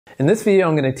In this video,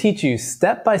 I'm going to teach you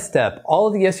step by step all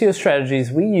of the SEO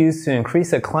strategies we use to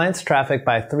increase a client's traffic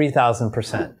by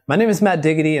 3,000%. My name is Matt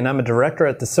Diggity and I'm a director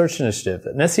at the Search Initiative,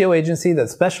 an SEO agency that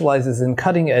specializes in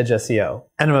cutting edge SEO.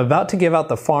 And I'm about to give out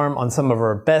the farm on some of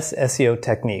our best SEO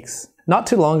techniques. Not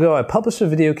too long ago, I published a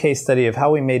video case study of how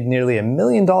we made nearly $1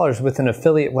 million with an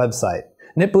affiliate website.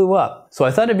 And it blew up. So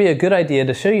I thought it'd be a good idea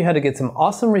to show you how to get some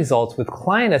awesome results with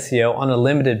client SEO on a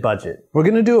limited budget. We're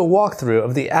going to do a walkthrough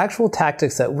of the actual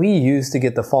tactics that we use to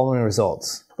get the following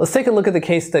results. Let's take a look at the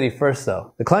case study first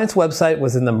though. The client's website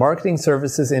was in the marketing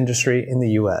services industry in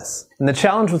the US. And the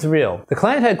challenge was real. The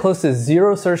client had close to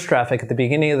zero search traffic at the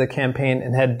beginning of the campaign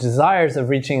and had desires of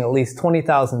reaching at least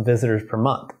 20,000 visitors per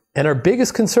month. And our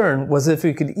biggest concern was if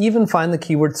we could even find the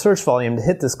keyword search volume to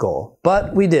hit this goal.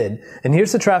 But we did. And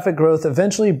here's the traffic growth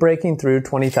eventually breaking through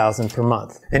 20,000 per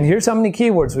month. And here's how many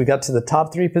keywords we got to the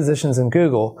top 3 positions in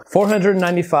Google.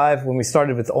 495 when we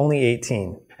started with only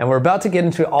 18. And we're about to get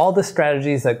into all the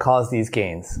strategies that cause these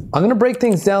gains. I'm going to break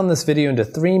things down in this video into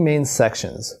 3 main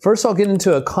sections. First, I'll get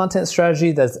into a content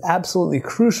strategy that's absolutely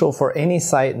crucial for any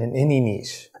site and in any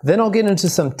niche. Then I'll get into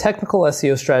some technical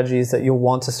SEO strategies that you'll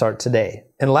want to start today.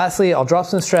 And lastly, I'll drop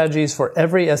some strategies for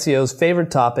every SEO's favorite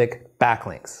topic,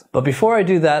 backlinks. But before I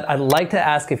do that, I'd like to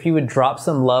ask if you would drop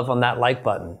some love on that like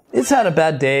button. It's had a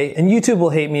bad day, and YouTube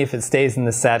will hate me if it stays in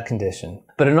this sad condition.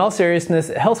 But in all seriousness,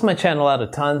 it helps my channel out a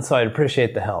ton, so I'd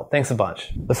appreciate the help. Thanks a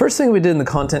bunch. The first thing we did in the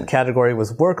content category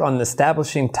was work on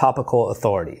establishing topical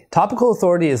authority. Topical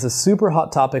authority is a super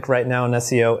hot topic right now in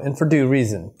SEO, and for due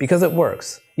reason, because it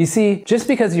works. You see, just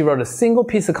because you wrote a single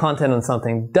piece of content on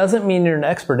something doesn't mean you're an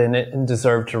expert in it and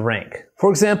deserve to rank. For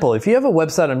example, if you have a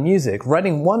website on music,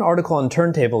 writing one article on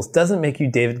turntables doesn't make you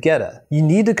David Guetta. You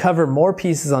need to cover more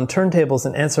pieces on turntables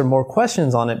and answer more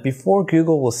questions on it before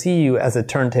Google will see you as a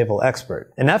turntable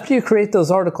expert. And after you create those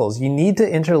articles, you need to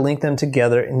interlink them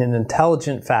together in an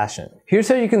intelligent fashion. Here's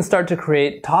how you can start to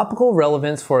create topical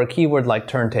relevance for a keyword like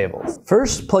turntables.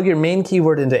 First, plug your main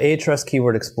keyword into Ahrefs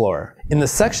Keyword Explorer. In the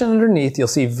section underneath, you'll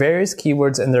see various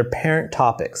keywords and their parent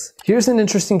topics. Here's an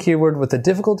interesting keyword with the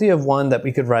difficulty of one that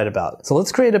we could write about. So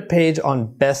let's create a page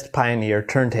on Best Pioneer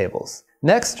Turntables.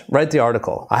 Next, write the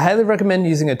article. I highly recommend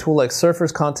using a tool like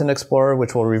Surfer's Content Explorer,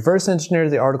 which will reverse engineer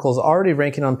the articles already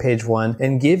ranking on page 1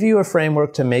 and give you a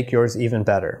framework to make yours even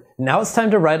better. Now it's time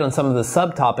to write on some of the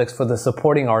subtopics for the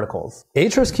supporting articles.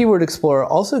 Ahrefs Keyword Explorer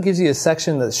also gives you a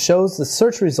section that shows the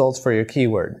search results for your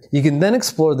keyword. You can then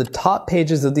explore the top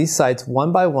pages of these sites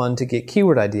one by one to get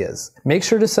keyword ideas. Make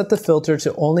sure to set the filter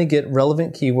to only get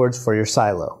relevant keywords for your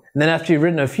silo. And then after you've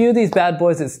written a few of these bad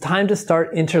boys, it's time to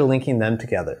start interlinking them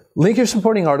together. Link your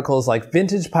supporting articles like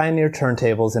Vintage Pioneer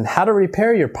Turntables and How to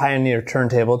Repair Your Pioneer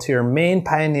Turntable to your main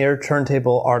Pioneer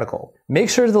Turntable article. Make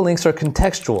sure the links are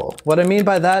contextual. What I mean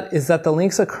by that is that the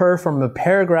links occur from a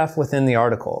paragraph within the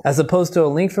article, as opposed to a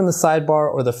link from the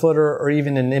sidebar or the footer or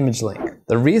even an image link.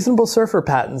 The Reasonable Surfer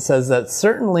patent says that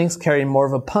certain links carry more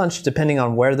of a punch depending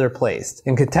on where they're placed,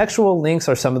 and contextual links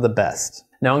are some of the best.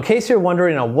 Now, in case you're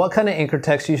wondering on what kind of anchor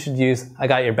text you should use, I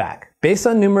got your back. Based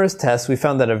on numerous tests, we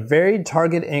found that a varied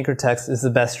target anchor text is the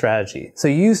best strategy. So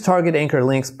use target anchor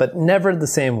links, but never the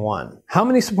same one. How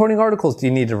many supporting articles do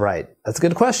you need to write? That's a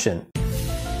good question.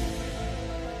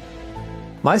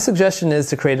 My suggestion is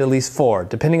to create at least 4,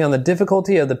 depending on the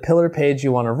difficulty of the pillar page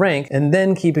you want to rank, and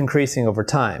then keep increasing over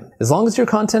time. As long as your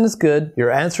content is good,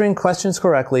 you're answering questions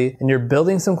correctly, and you're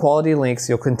building some quality links,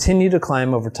 you'll continue to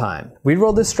climb over time. We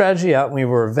rolled this strategy out and we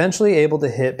were eventually able to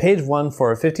hit page 1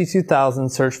 for a 52,000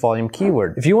 search volume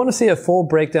keyword. If you want to see a full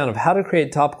breakdown of how to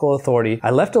create topical authority, I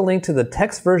left a link to the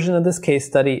text version of this case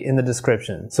study in the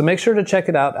description, so make sure to check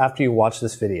it out after you watch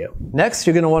this video. Next,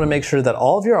 you're going to want to make sure that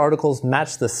all of your articles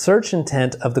match the search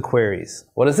intent of the queries.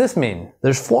 What does this mean?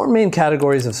 There's 4 main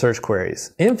categories of search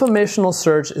queries. Informational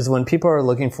search is when people are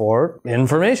looking for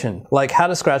information, like how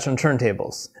to scratch on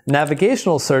turntables.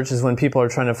 Navigational search is when people are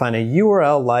trying to find a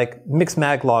URL like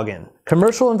Mixmag login.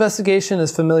 Commercial investigation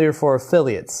is familiar for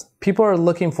affiliates. People are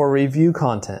looking for review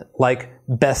content, like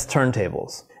best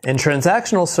turntables. And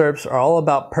transactional SERPs are all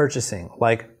about purchasing,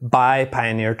 like buy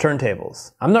Pioneer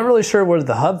Turntables. I'm not really sure where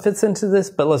the hub fits into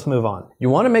this, but let's move on. You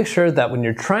want to make sure that when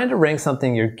you're trying to rank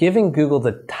something, you're giving Google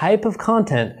the type of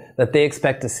content that they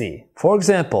expect to see. For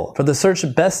example, for the search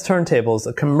best turntables,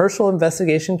 a commercial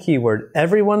investigation keyword,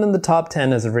 everyone in the top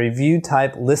 10 is a review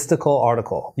type listicle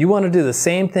article. You want to do the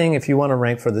same thing if you want to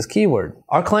rank for this keyword.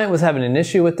 Our client was having an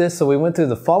issue with this, so we went through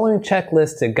the following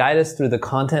checklist to guide us through the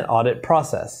content audit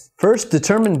process. First,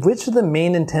 determine which of the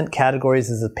main intent categories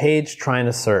is the page trying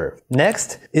to serve.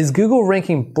 Next, is Google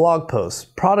ranking blog posts,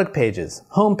 product pages,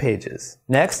 home pages?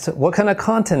 Next, what kind of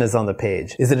content is on the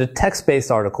page? Is it a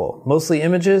text-based article, mostly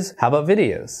images, images? How about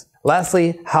videos?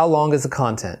 Lastly, how long is the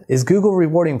content? Is Google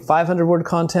rewarding 500-word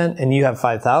content and you have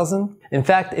 5,000? In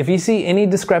fact, if you see any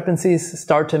discrepancies,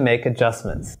 start to make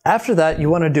adjustments. After that, you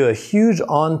want to do a huge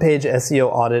on-page SEO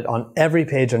audit on every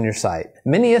page on your site.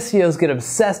 Many SEOs get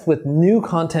obsessed with new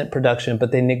content production,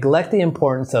 but they neglect the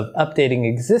importance of updating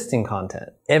existing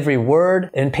content. Every word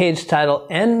and page title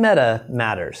and meta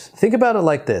matters. Think about it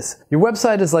like this. Your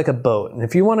website is like a boat, and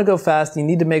if you want to go fast, you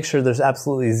need to make sure there's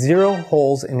absolutely zero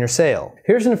holes in your sail.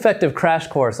 Here's an effective crash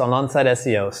course on on-site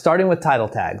SEO, starting with title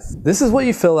tags. This is what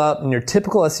you fill out in your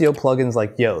typical SEO plugins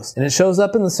like Yoast, and it shows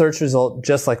up in the search result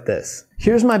just like this.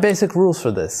 Here's my basic rules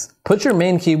for this. Put your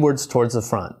main keywords towards the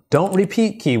front. Don't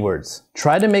repeat keywords.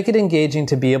 Try to make it engaging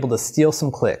to be able to steal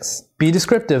some clicks. Be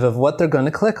descriptive of what they're going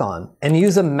to click on, and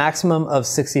use a maximum of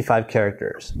 65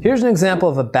 characters. Here's an example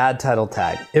of a bad title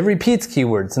tag. It repeats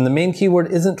keywords, and the main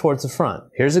keyword isn't towards the front.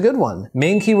 Here's a good one.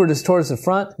 Main keyword is towards the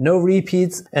front, no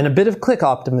repeats, and a bit of click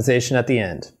optimization at the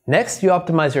end. Next, you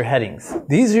optimize your headings.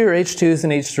 These are your H2s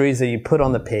and H3s that you put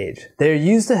on the page. They are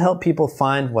used to help people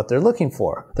find what they're looking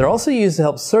for. They're also used to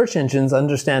help search engines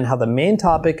understand how the main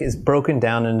topic is broken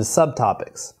down into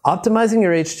subtopics. Optimizing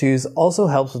your H2s also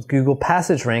helps with Google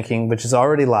passage ranking, which is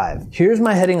already live. Here's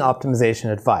my heading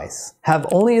optimization advice. Have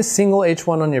only a single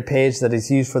H1 on your page that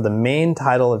is used for the main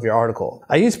title of your article.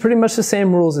 I use pretty much the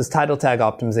same rules as title tag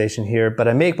optimization here, but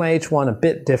I make my H1 a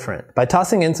bit different by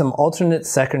tossing in some alternate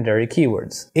secondary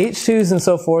keywords. H2s and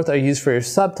so forth are used for your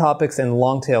subtopics and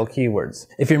long tail keywords.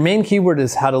 If your main keyword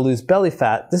is how to lose belly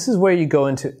fat, this is where you go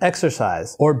into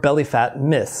exercise or belly fat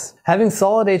myths. Having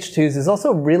solid H2s is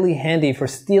also really handy for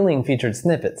stealing featured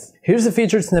snippets. Here's a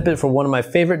featured snippet for one of my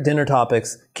favorite dinner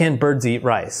topics, can birds eat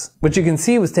rice? Which you can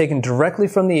see was taken directly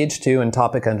from the H2 and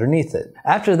topic underneath it.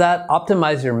 After that,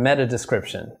 optimize your meta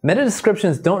description. Meta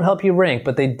descriptions don't help you rank,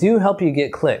 but they do help you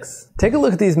get clicks. Take a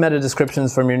look at these meta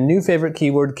descriptions from your new favorite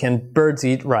keyword, can birds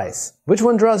eat rice? Which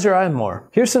one draws your eye more?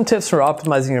 Here's some tips for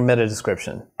optimizing your meta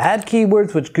description. Add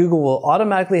keywords which Google will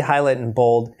automatically highlight in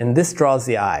bold, and this draws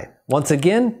the eye. Once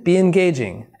again, be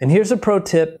engaging. And here's a pro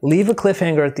tip, leave a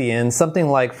cliffhanger at the end, something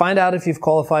like, find out if you've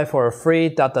qualified for a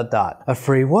free ... A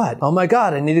free what? Oh my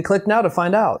god, I need to click now to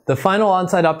find out. The final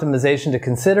on-site optimization to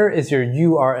consider is your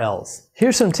URLs.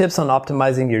 Here's some tips on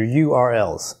optimizing your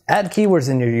URLs. Add keywords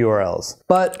in your URLs,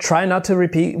 but try not to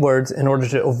repeat words in order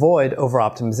to avoid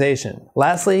over-optimization.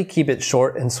 Lastly, keep it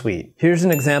short and sweet. Here's an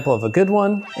example of a good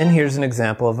one, and here's an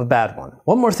example of a bad one.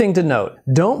 One more thing to note,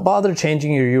 don't bother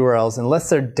changing your URLs unless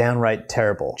they're downright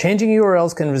terrible. Changing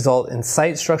URLs can result in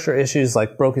site structure issues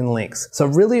like broken links, so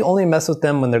really only mess with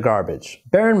them when they're garbage.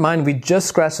 Bear in mind, we just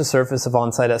scratched the surface of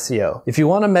on-site SEO. If you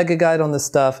want a mega guide on this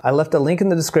stuff, I left a link in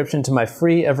the description to my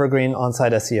free evergreen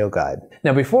on-site SEO guide.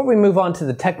 Now, before we move on to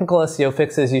the technical SEO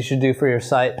fixes you should do for your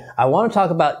site, I want to talk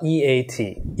about EAT.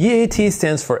 EAT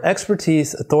stands for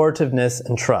expertise, authoritativeness,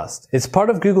 and trust. It's part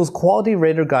of Google's quality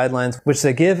rater guidelines, which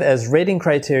they give as rating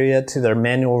criteria to their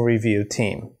manual review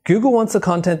team. Google wants the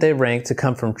content they rank to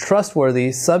come from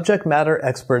trustworthy subject matter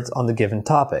experts on the given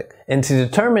topic. And to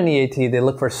determine EAT, they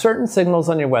look for certain signals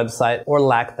on your website or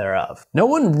lack thereof. No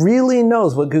one really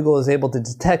knows what Google is able to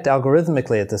detect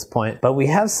algorithmically at this point, but we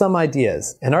have some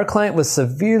ideas, and our client was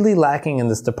severely lacking in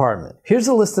this department. Here's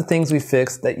a list of things we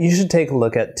fixed that you should take a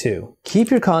look at too.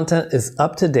 Keep your content as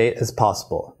up to date as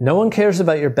possible. No one cares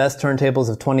about your best turntables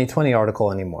of 2020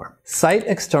 article anymore. Cite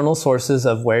external sources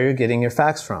of where you're getting your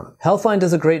facts from. Healthline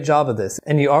does a great job of this,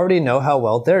 and you already know how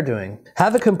well they're doing.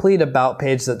 Have a complete about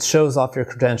page that shows off your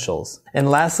credentials. And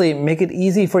lastly, make it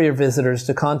easy for your visitors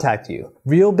to contact you.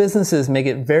 Real businesses make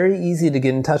it very easy to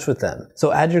get in touch with them,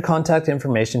 so add your contact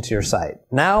information to your site.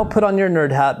 Now put on your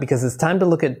nerd hat because it's time to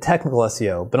look at technical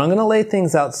SEO, but I'm going to lay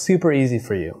things out super easy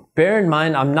for you. Bear in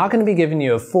mind, I'm not going to be giving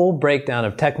you a full breakdown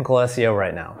of technical SEO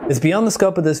right now. It's beyond the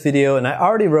scope of this video, and I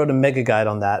already wrote a mega guide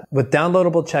on that with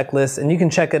downloadable checklists, and you can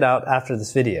check it out after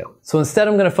this video. So instead,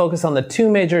 I'm going to focus on the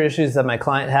two major issues that my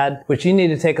client had, which you need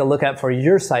to take a look at for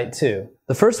your site too.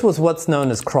 The first was what's known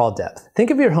as crawl depth. Think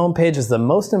of your homepage as the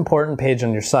most important page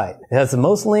on your site. It has the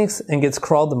most links and gets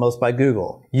crawled the most by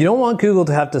Google. You don't want Google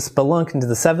to have to spelunk into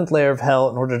the 7th layer of hell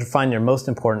in order to find your most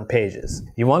important pages.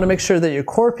 You want to make sure that your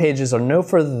core pages are no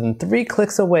further than 3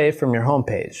 clicks away from your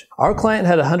homepage. Our client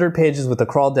had 100 pages with a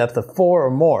crawl depth of 4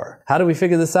 or more. How do we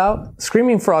figure this out?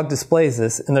 Screaming Frog displays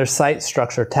this in their site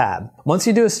structure tab. Once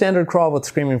you do a standard crawl with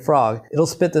Screaming Frog, it'll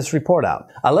spit this report out.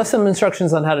 I left some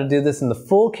instructions on how to do this in the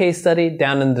full case study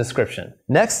down in the description.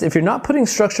 Next, if you're not putting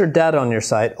structured data on your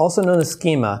site, also known as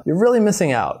schema, you're really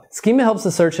missing out. Schema helps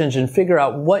the search engine figure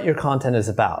out what your content is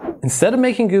about. Instead of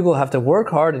making Google have to work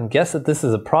hard and guess that this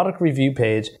is a product review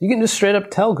page, you can just straight up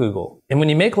tell Google. And when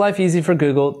you make life easy for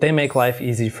Google, they make life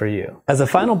easy for you. As a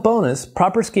final bonus,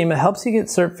 proper schema helps you get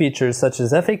SERP features such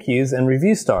as FAQs and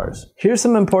review stars. Here's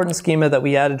some important schema that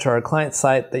we added to our client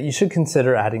site that you should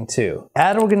consider adding too.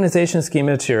 Add organization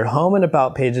schema to your home and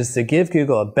about pages to give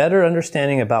Google a better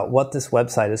understanding about what this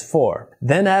website is for.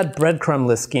 Then add breadcrumb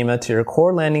list schema to your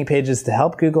core landing pages to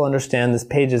help Google understand this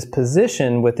page's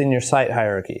position within your site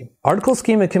hierarchy. Article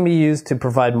schema can be used to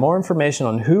provide more information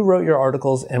on who wrote your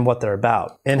articles and what they're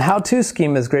about. And how-to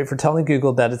schema is great for telling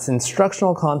Google that it's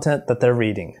instructional content that they're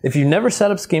reading. If you've never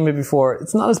set up schema before,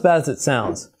 it's not as bad as it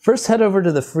sounds. First, head over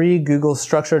to the free Google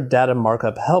Structured Data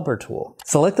Markup Helper tool.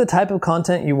 Select the type of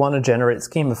content you want to generate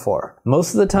schema for.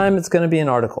 Most of the time, it's going to be an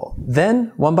article.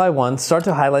 Then, one by one, start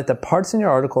to highlight the parts in your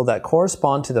article that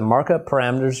correspond to the markup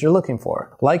parameters you're looking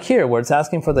for. Like here, where it's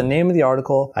asking for the name of the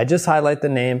article, I just highlight the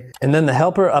name, and then the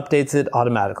helper updates it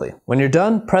automatically. When you're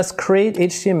done, press Create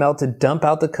HTML to dump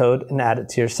out the code and add it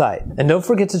to your site. And don't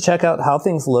forget to check out how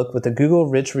things look with the Google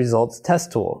Rich Results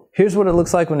Test tool. Here's what it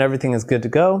looks like when everything is good to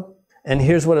go. And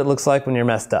here's what it looks like when you're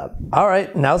messed up.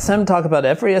 Alright, now it's time to talk about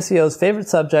every SEO's favorite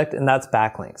subject, and that's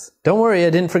backlinks. Don't worry,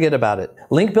 I didn't forget about it.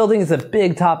 Link building is a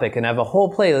big topic, and I have a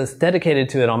whole playlist dedicated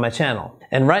to it on my channel.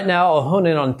 And right now, I'll hone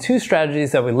in on 2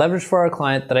 strategies that we leverage for our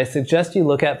client that I suggest you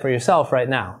look at for yourself right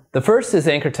now. The first is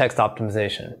anchor text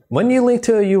optimization. When you link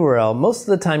to a URL, most of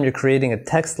the time you're creating a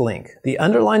text link. The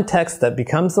underlying text that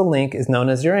becomes the link is known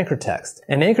as your anchor text.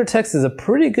 And anchor text is a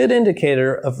pretty good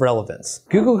indicator of relevance.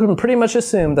 Google can pretty much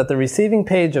assume that the receiving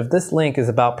page of this link is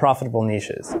about profitable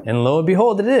niches. And lo and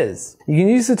behold, it is. You can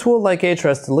use a tool like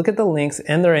Ahrefs to look at the links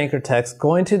and their anchor text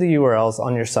going to the URLs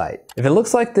on your site. If it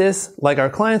looks like this, like our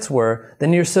clients were,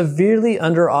 then you're severely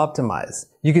under-optimized.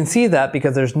 You can see that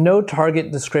because there's no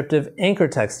target descriptive anchor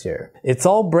text here. It's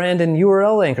all brand and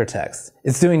URL anchor text.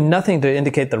 It's doing nothing to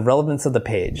indicate the relevance of the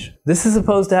page. This is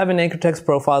opposed to having an anchor text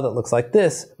profile that looks like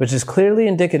this, which is clearly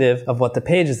indicative of what the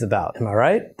page is about. Am I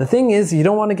right? The thing is, you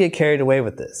don't want to get carried away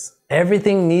with this.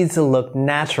 Everything needs to look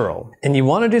natural. And you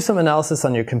want to do some analysis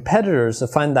on your competitors to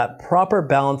find that proper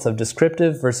balance of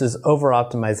descriptive versus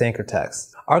over-optimized anchor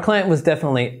text. Our client was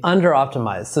definitely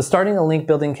under-optimized, so starting a link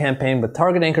building campaign with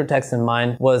target anchor text in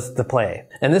mind was the play.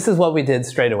 And this is what we did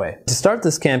straight away. To start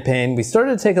this campaign, we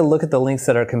started to take a look at the links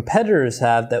that our competitors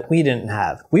have that we didn't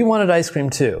have. We wanted ice cream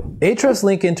too. Ahrefs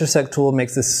Link Intersect tool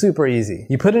makes this super easy.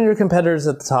 You put in your competitors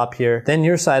at the top here, then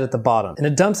your site at the bottom. And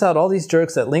it dumps out all these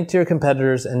jerks that link to your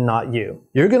competitors and not you.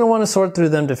 You're going to want to sort through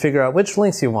them to figure out which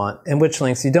links you want and which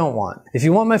links you don't want. If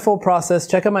you want my full process,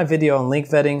 check out my video on link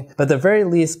vetting, but at the very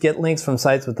least, get links from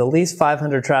sites with at least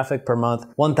 500 traffic per month.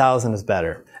 1,000 is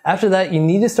better. After that, you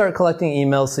need to start collecting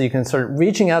emails so you can start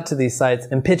reaching out to these sites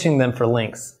and pitching them for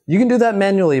links. You can do that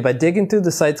manually by digging through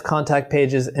the site's contact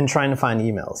pages and trying to find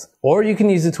emails. Or you can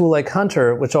use a tool like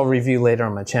Hunter, which I'll review later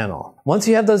on my channel. Once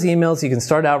you have those emails, you can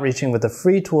start outreaching with a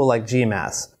free tool like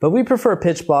Gmass. But we prefer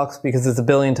Pitchbox because it's a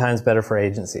billion times better for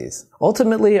agencies.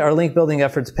 Ultimately, our link building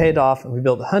efforts paid off and we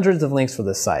built hundreds of links for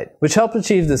this site, which helped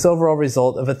achieve this overall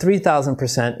result of a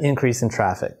 3,000% increase in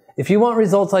traffic. If you want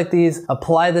results like these,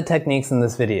 apply the techniques in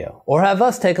this video, or have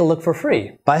us take a look for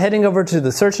free by heading over to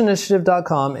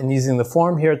thesearchinitiative.com and using the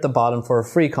form here at the bottom for a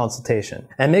free consultation.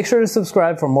 And make sure to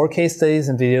subscribe for more case studies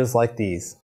and videos like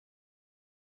these.